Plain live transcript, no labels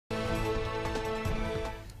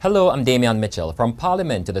Hello, I'm Damian Mitchell. From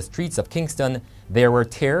Parliament to the streets of Kingston, there were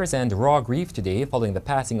tears and raw grief today following the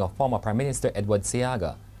passing of former Prime Minister Edward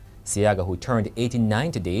Seaga. Seaga, who turned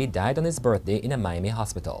 89 today, died on his birthday in a Miami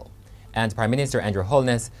hospital. And Prime Minister Andrew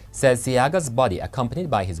Holness says Seaga's body, accompanied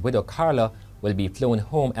by his widow Carla, will be flown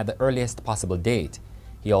home at the earliest possible date.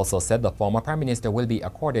 He also said the former Prime Minister will be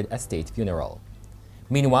accorded a state funeral.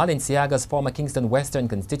 Meanwhile, in Seaga's former Kingston Western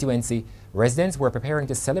constituency, residents were preparing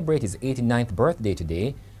to celebrate his 89th birthday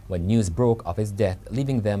today when news broke of his death,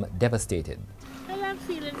 leaving them devastated. Well, I'm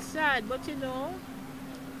feeling sad, but you know,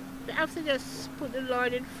 we have to just put the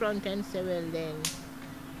Lord in front and say, well then,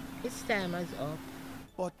 his time is up.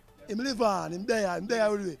 But him live on, him there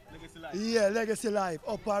with it. Yeah, legacy life,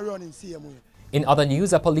 up and running same way. In other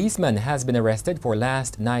news, a policeman has been arrested for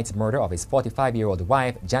last night's murder of his 45-year-old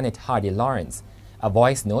wife, Janet Hardy Lawrence. A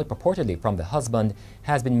voice note purportedly from the husband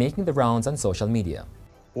has been making the rounds on social media.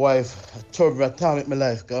 Wife, torment my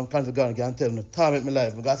life. I'm kind of going to tell me, torment my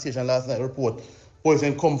life. I got a station last night, report.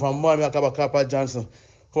 Boyfriend come from Miami, I come back up at Johnson.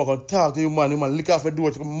 Come and talk to you, man. You man, lick off my door,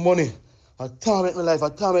 take money. I torment my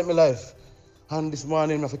life. And this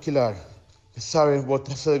morning, I have to kill her. Sorry, but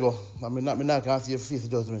Seaga, I'm not going to see your face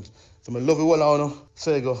judgment. So I love you all, now.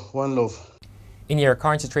 Seaga, one love. In your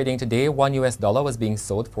currency trading today, $1 US was being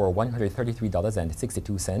sold for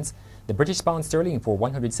 $133.62, the British pound sterling for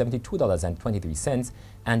 $172.23,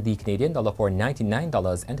 and the Canadian dollar for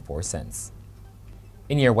 $99.04.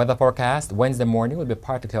 In your weather forecast, Wednesday morning will be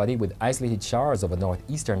partly cloudy with isolated showers over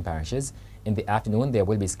northeastern parishes. In the afternoon, there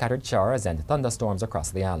will be scattered showers and thunderstorms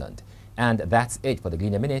across the island. And that's it for the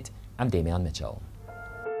Gleaner Minute. I'm Damian Mitchell.